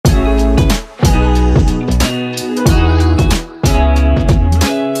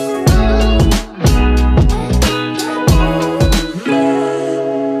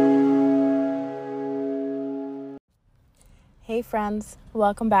Hey friends,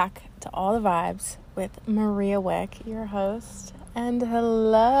 welcome back to All the Vibes with Maria Wick, your host, and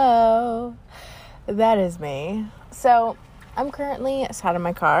hello, that is me. So I'm currently sat in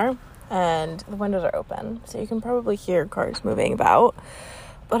my car and the windows are open, so you can probably hear cars moving about,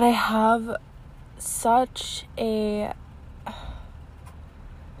 but I have such a,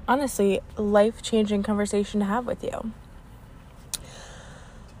 honestly, life-changing conversation to have with you.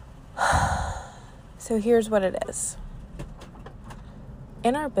 So here's what it is.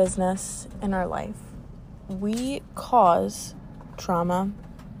 In our business, in our life, we cause trauma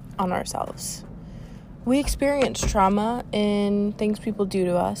on ourselves. We experience trauma in things people do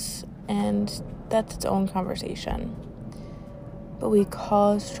to us, and that's its own conversation. But we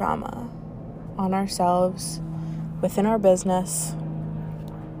cause trauma on ourselves, within our business,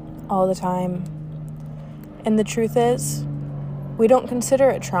 all the time. And the truth is, we don't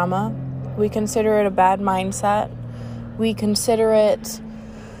consider it trauma. We consider it a bad mindset. We consider it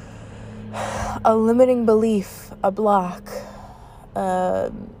a limiting belief, a block,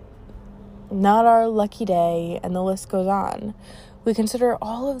 not our lucky day, and the list goes on. We consider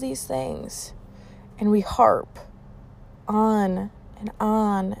all of these things, and we harp on and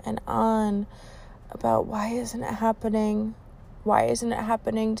on and on about why isn't it happening? Why isn't it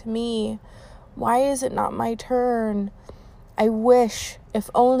happening to me? Why is it not my turn? I wish, if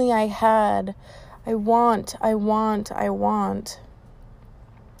only I had. I want.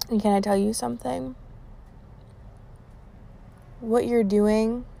 And can I tell you something? What you're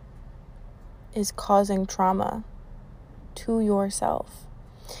doing is causing trauma to yourself.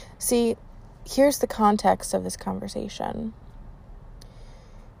 See, here's the context of this conversation.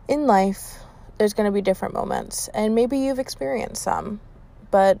 In life, there's going to be different moments, and maybe you've experienced some,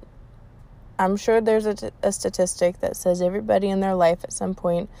 but I'm sure there's a statistic that says everybody in their life at some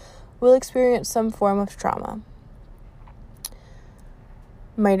point will experience some form of trauma.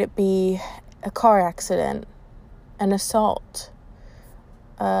 Might it be a car accident, an assault,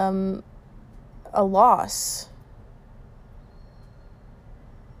 a loss,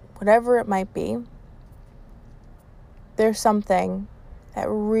 whatever it might be. There's something that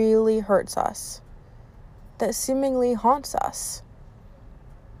really hurts us, that seemingly haunts us.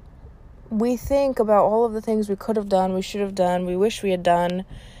 We think about all of the things we could have done, we should have done, we wish we had done.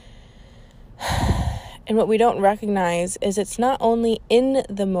 And what we don't recognize is it's not only in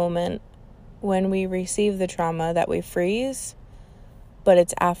the moment when we receive the trauma that we freeze, but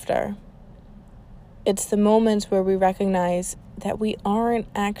it's after. It's the moments where we recognize that we aren't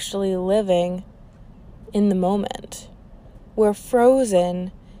actually living in the moment. We're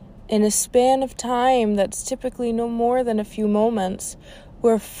frozen in a span of time that's typically no more than a few moments.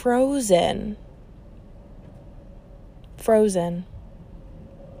 We're frozen.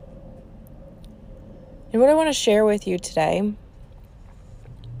 And what I want to share with you today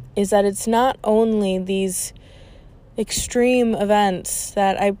is that it's not only these extreme events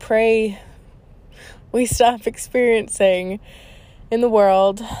that I pray we stop experiencing in the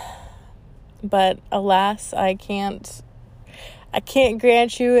world, but alas, I can't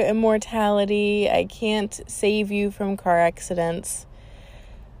grant you immortality. I can't save you from car accidents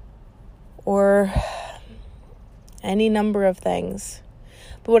or any number of things.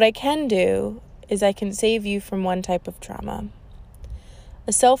 But what I can do is I can save you from one type of trauma.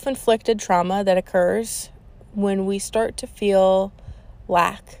 A self-inflicted trauma that occurs when we start to feel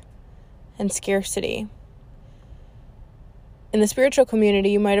lack and scarcity. In the spiritual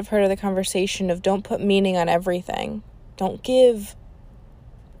community, you might have heard of the conversation of don't put meaning on everything. Don't give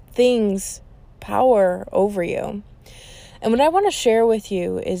things power over you. And what I want to share with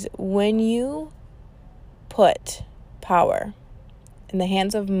you is when you put power in the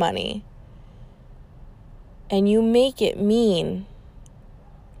hands of money and you make it mean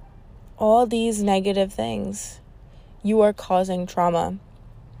all these negative things, you are causing trauma.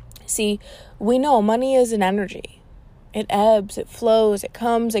 See, we know money is an energy. It ebbs, it flows, it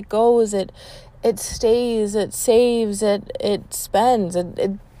comes, it goes, it stays, it saves, it spends,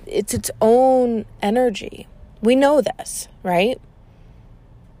 it's its own energy. We know this, right?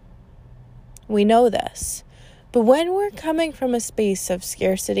 We know this. But when we're coming from a space of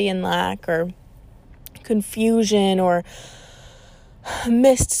scarcity and lack or confusion or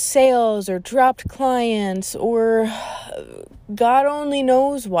missed sales or dropped clients or God only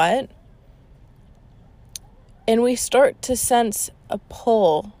knows what, and we start to sense a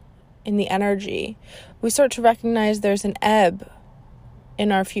pull in the energy, we start to recognize there's an ebb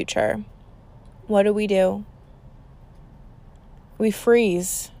in our future. What do? We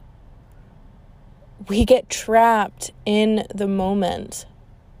freeze. We get trapped in the moment.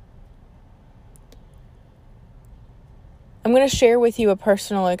 I'm going to share with you a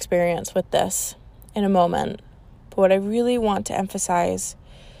personal experience with this in a moment. But what I really want to emphasize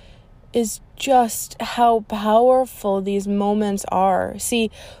is just how powerful these moments are. See,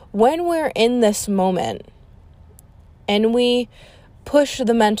 when we're in this moment and we push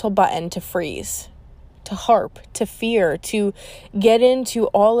the mental button to freeze, to harp, to fear, to get into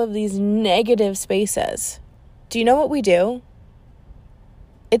all of these negative spaces, do you know what we do?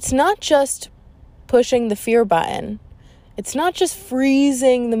 It's not just pushing the fear button. It's not just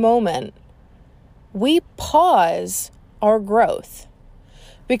freezing the moment. We pause our growth.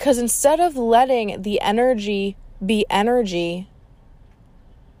 Because instead of letting the energy be energy,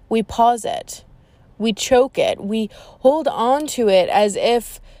 we pause it. We choke it. We hold on to it as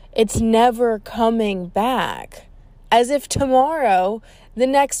if it's never coming back. As if tomorrow, the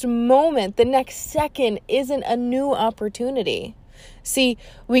next moment, the next second isn't a new opportunity. See,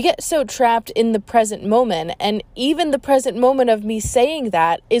 we get so trapped in the present moment, and even the present moment of me saying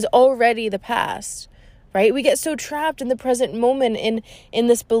that is already the past. Right? We get so trapped in the present moment in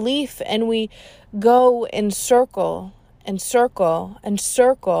this belief, and we go in circle and circle and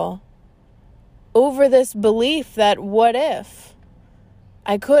circle over this belief that what if?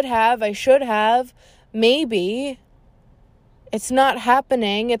 I could have, I should have, maybe. It's not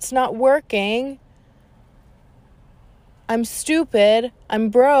happening, it's not working. I'm stupid, I'm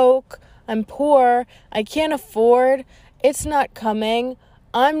broke, I'm poor, I can't afford, it's not coming,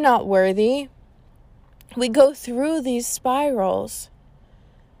 I'm not worthy. We go through these spirals.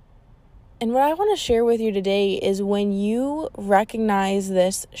 And what I want to share with you today is when you recognize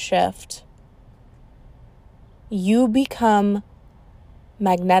this shift, you become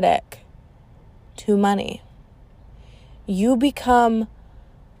magnetic to money. You become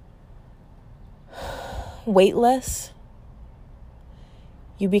weightless.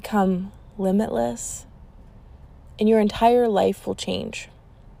 You become limitless. And your entire life will change.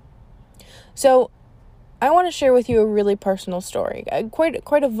 So, I want to share with you a really personal story,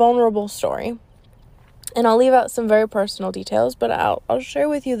 quite a vulnerable story, and I'll leave out some very personal details, but I'll share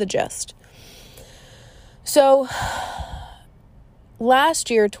with you the gist. So,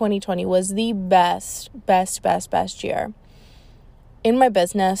 last year, 2020, was the best year in my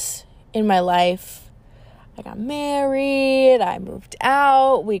business, in my life. I got married, I moved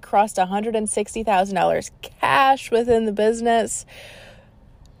out, we crossed $160,000 cash within the business.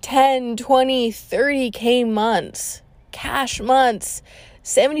 10, 20, 30K months, cash months,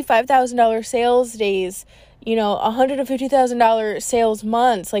 $75,000 sales days, $150,000 sales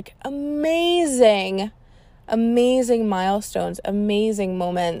months, like amazing milestones, amazing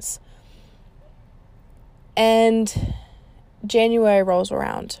moments. And January rolls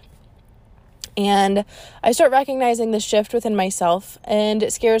around and I start recognizing the shift within myself, and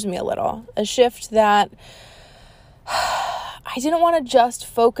it scares me a little. A shift that I didn't want to just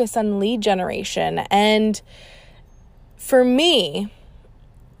focus on lead generation. And for me,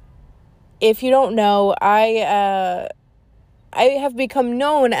 if you don't know, I have become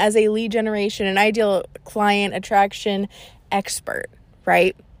known as a lead generation and ideal client attraction expert,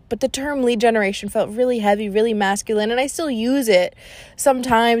 right? But the term lead generation felt really heavy, really masculine, and I still use it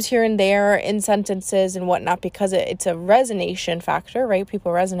sometimes here and there in sentences and whatnot because it's a resonation factor, right?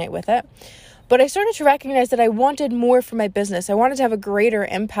 People resonate with it. But I started to recognize that I wanted more for my business. I wanted to have a greater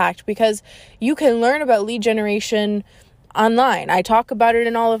impact because you can learn about lead generation online. I talk about it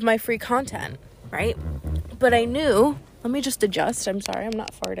in all of my free content, right? But I knew, let me just adjust. I'm sorry, I'm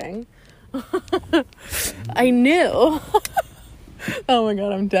not farting. I knew. Oh my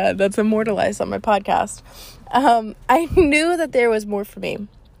God, I'm dead. That's immortalized on my podcast. I knew that there was more for me.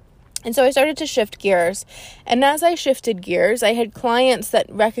 And so I started to shift gears. And as I shifted gears, I had clients that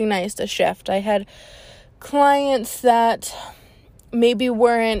recognized a shift. I had clients that maybe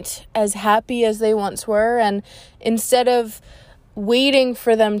weren't as happy as they once were. And instead of waiting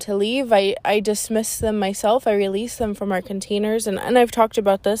for them to leave, I dismissed them myself. I released them from our containers. And I've talked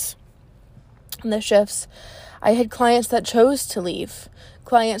about this in the shifts. I had clients that chose to leave.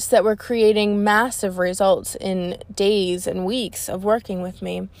 Clients that were creating massive results in days and weeks of working with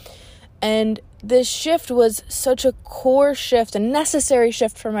me. And this shift was such a core shift, a necessary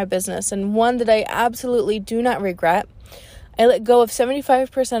shift for my business, and one that I absolutely do not regret. I let go of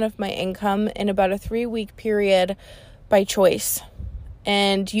 75% of my income in about a 3-week period by choice.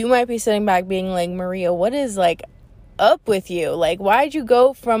 And you might be sitting back being like, Maria, what is up with you? Why'd you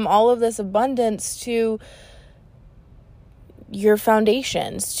go from all of this abundance to your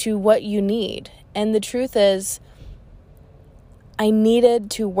foundations, to what you need? And the truth is, I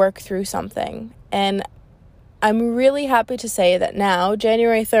needed to work through something. And I'm really happy to say that now, June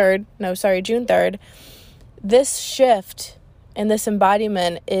 3rd, this shift and this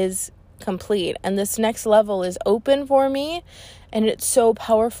embodiment is complete, and this next level is open for me, and it's so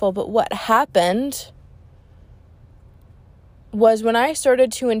powerful. But what happened was when I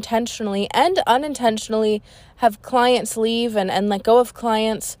started to intentionally and unintentionally have clients leave and let go of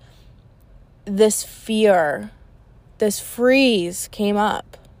clients, this fear, this freeze came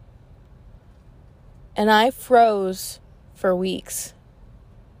up. And I froze for weeks.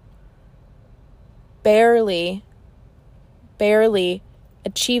 Barely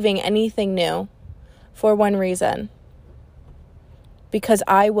achieving anything new for one reason. Because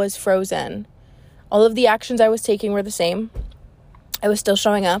I was frozen. All of the actions I was taking were the same. I was still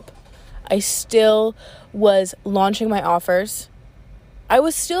showing up. I still was launching my offers. I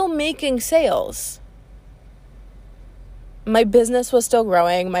was still making sales. My business was still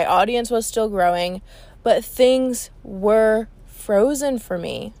growing. My audience was still growing. But things were frozen for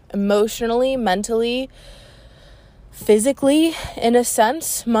me. Emotionally, mentally, physically, in a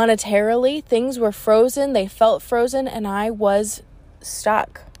sense, monetarily. Things were frozen. They felt frozen. And I was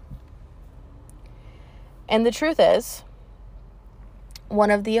stuck. And the truth is, one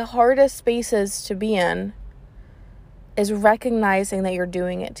of the hardest spaces to be in is recognizing that you're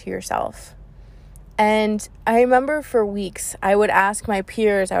doing it to yourself. And I remember for weeks, I would ask my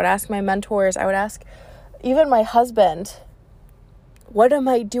peers, I would ask my mentors, I would ask even my husband, what am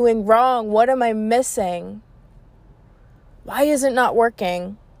I doing wrong? What am I missing? Why is it not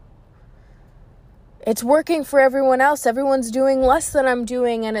working? It's working for everyone else. Everyone's doing less than I'm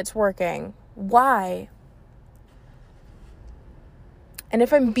doing and it's working. Why? And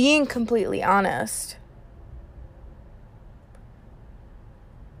if I'm being completely honest,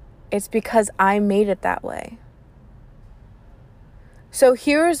 it's because I made it that way. So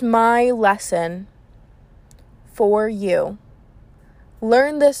here's my lesson for you.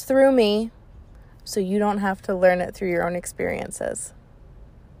 Learn this through me so you don't have to learn it through your own experiences.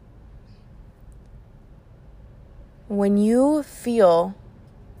 When you feel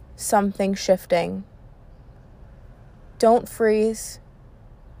something shifting, don't freeze.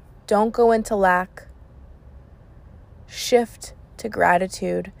 Don't go into lack. Shift to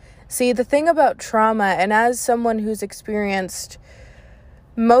gratitude. See, the thing about trauma, and as someone who's experienced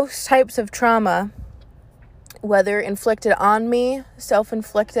most types of trauma, whether inflicted on me,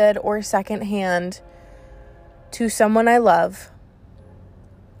 self-inflicted, or secondhand, to someone I love,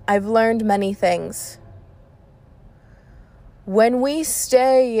 I've learned many things. When we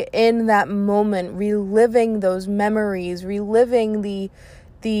stay in that moment, reliving those memories, reliving the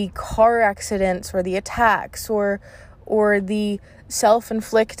car accidents or the attacks or the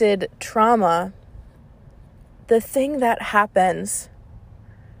self-inflicted trauma, the thing that happens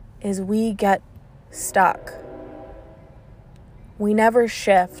is we get stuck. We never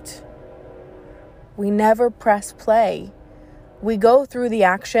shift. We never press play. We go through the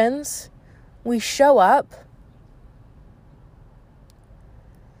actions. We show up.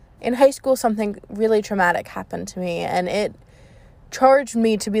 In high school, something really traumatic happened to me, and it charged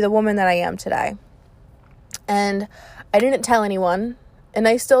me to be the woman that I am today. And I didn't tell anyone, and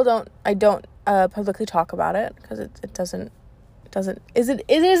I don't publicly talk about it because it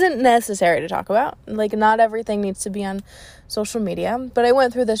isn't necessary to talk about. Like, not everything needs to be on social media, but I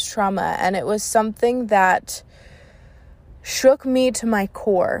went through this trauma, and it was something that shook me to my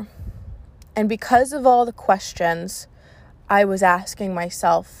core. And because of all the questions I was asking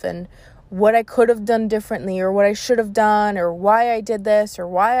myself and what I could have done differently or what I should have done or why I did this or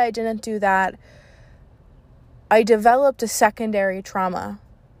why I didn't do that, I developed a secondary trauma,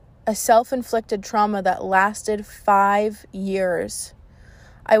 a self-inflicted trauma that lasted 5 years.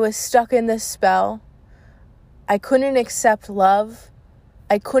 I was stuck in this spell. I couldn't accept love.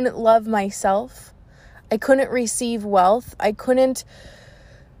 I couldn't love myself. I couldn't receive wealth. I couldn't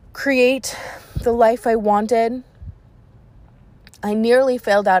create the life I wanted. I nearly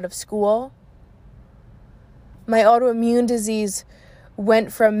failed out of school. My autoimmune disease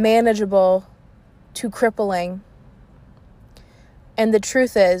went from manageable to crippling. And the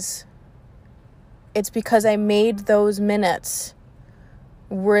truth is, it's because I made those minutes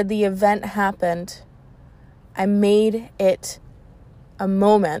where the event happened. I made it a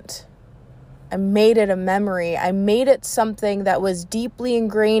moment. I made it a memory. I made it something that was deeply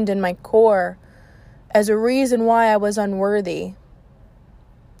ingrained in my core as a reason why I was unworthy.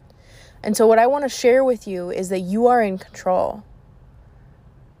 And so what I want to share with you is that you are in control.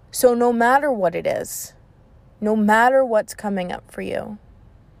 So no matter what it is, no matter what's coming up for you,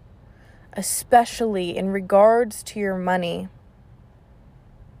 especially in regards to your money,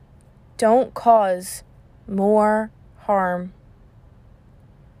 don't cause more harm.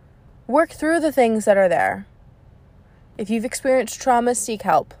 Work through the things that are there. If you've experienced trauma, seek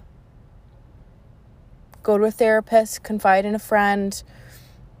help. Go to a therapist, confide in a friend,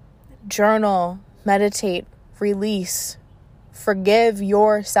 journal, meditate, release, forgive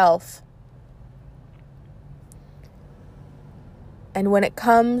yourself. And when it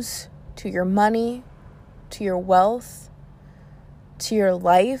comes to your money, to your wealth, to your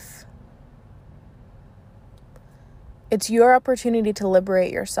life, it's your opportunity to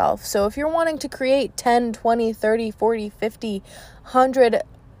liberate yourself. So if you're wanting to create 10, 20, 30, 40, 50, $100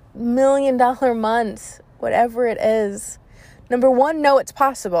 million months, whatever it is, number one, know it's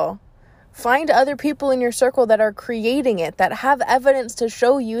possible. Find other people in your circle that are creating it, that have evidence to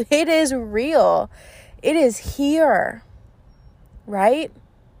show you it is real. It is here, right?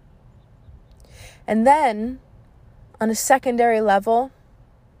 And then, on a secondary level,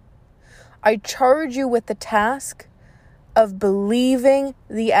 I charge you with the task of believing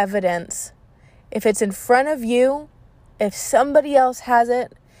the evidence. If it's in front of you, if somebody else has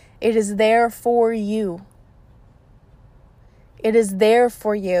it, it is there for you. It is there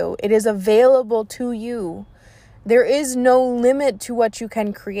for you. It is available to you. There is no limit to what you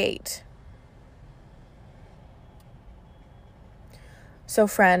can create. So,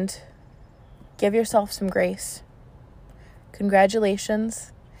 friend, give yourself some grace.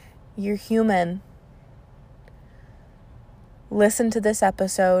 Congratulations. You're human. Listen to this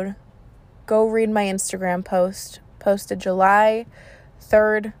episode. Go read my Instagram post. Posted July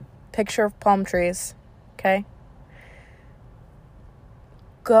 3rd, picture of palm trees. Okay?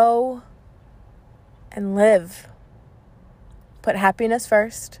 Go and live. Put happiness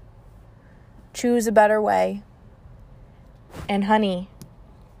first. Choose a better way. And honey,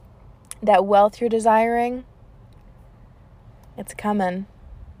 that wealth you're desiring, it's coming.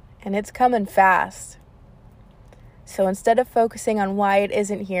 And it's coming fast. So instead of focusing on why it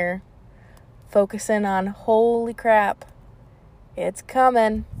isn't here, focusing on, holy crap, it's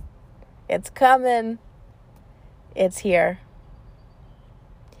coming. It's coming. It's here.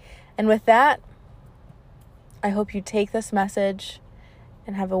 And with that, I hope you take this message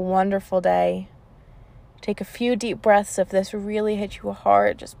and have a wonderful day. Take a few deep breaths. If this really hit you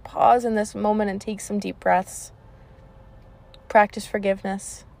hard, just pause in this moment and take some deep breaths. Practice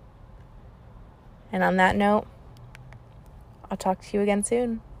forgiveness. And on that note, I'll talk to you again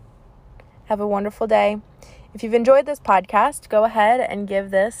soon. Have a wonderful day. If you've enjoyed this podcast, go ahead and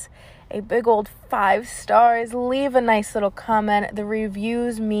give this a big old 5 stars. Leave a nice little comment. The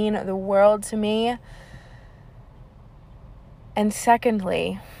reviews mean the world to me. And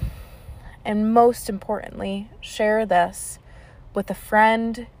secondly, and most importantly, share this with a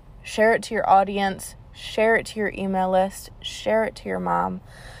friend. Share it to your audience. Share it to your email list. Share it to your mom.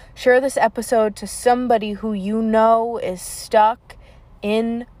 Share this episode to somebody who you know is stuck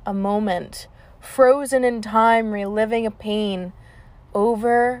in a moment, frozen in time, reliving a pain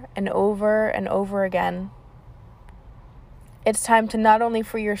over and over and over again. It's time to not only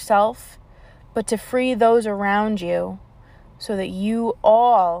free yourself, but to free those around you so that you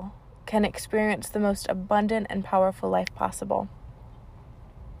all can experience the most abundant and powerful life possible.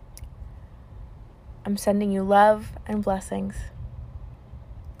 I'm sending you love and blessings.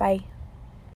 Bye.